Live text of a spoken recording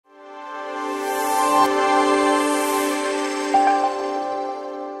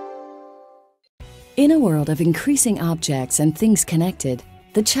In a world of increasing objects and things connected,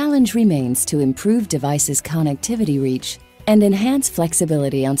 the challenge remains to improve devices' connectivity reach and enhance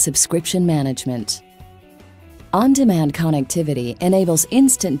flexibility on subscription management. On-demand connectivity enables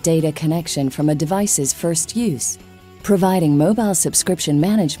instant data connection from a device's first use, providing mobile subscription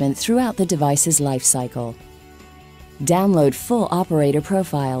management throughout the device's lifecycle. Download full operator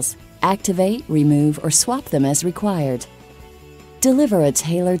profiles, activate, remove, or swap them as required. Deliver a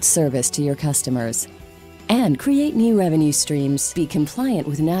tailored service to your customers, and create new revenue streams, be compliant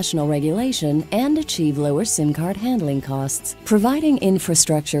with national regulation, and achieve lower SIM card handling costs, providing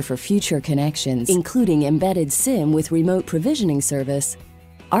infrastructure for future connections, including embedded SIM with remote provisioning service.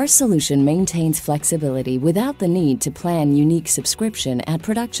 Our solution maintains flexibility without the need to plan unique subscription at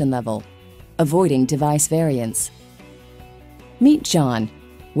production level, avoiding device variance. Meet John.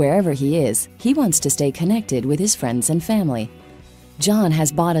 Wherever he is, he wants to stay connected with his friends and family. John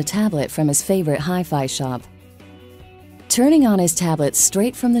has bought a tablet from his favorite hi-fi shop. Turning on his tablet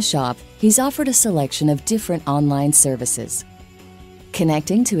straight from the shop, he's offered a selection of different online services.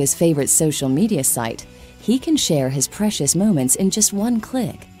 Connecting to his favorite social media site, he can share his precious moments in just one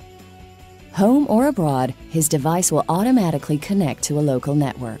click. Home or abroad, his device will automatically connect to a local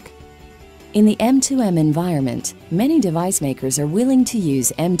network. In the M2M environment, many device makers are willing to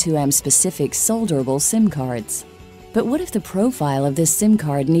use M2M-specific solderable SIM cards. But what if the profile of this SIM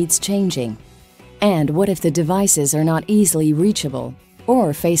card needs changing? And what if the devices are not easily reachable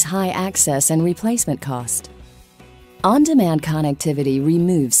or face high access and replacement cost? On-demand connectivity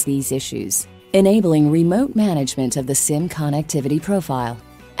removes these issues, enabling remote management of the SIM connectivity profile.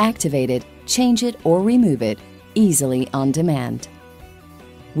 Activate it, change it, or remove it easily on demand.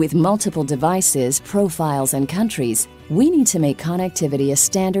 With multiple devices, profiles, and countries, we need to make connectivity a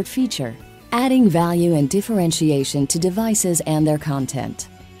standard feature, adding value and differentiation to devices and their content.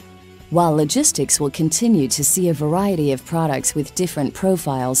 While logistics will continue to see a variety of products with different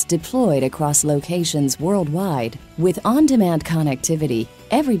profiles deployed across locations worldwide, with on-demand connectivity,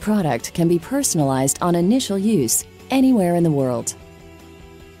 every product can be personalized on initial use anywhere in the world.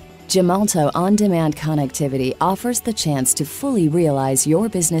 Gemalto On-Demand Connectivity offers the chance to fully realize your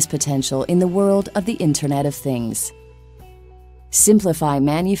business potential in the world of the Internet of Things. Simplify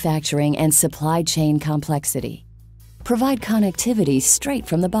manufacturing and supply chain complexity. Provide connectivity straight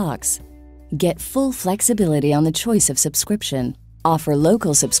from the box. Get full flexibility on the choice of subscription. Offer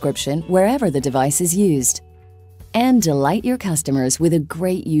local subscription wherever the device is used. And delight your customers with a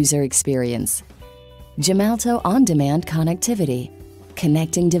great user experience. Gemalto On-Demand Connectivity.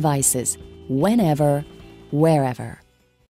 Connecting devices, whenever, wherever.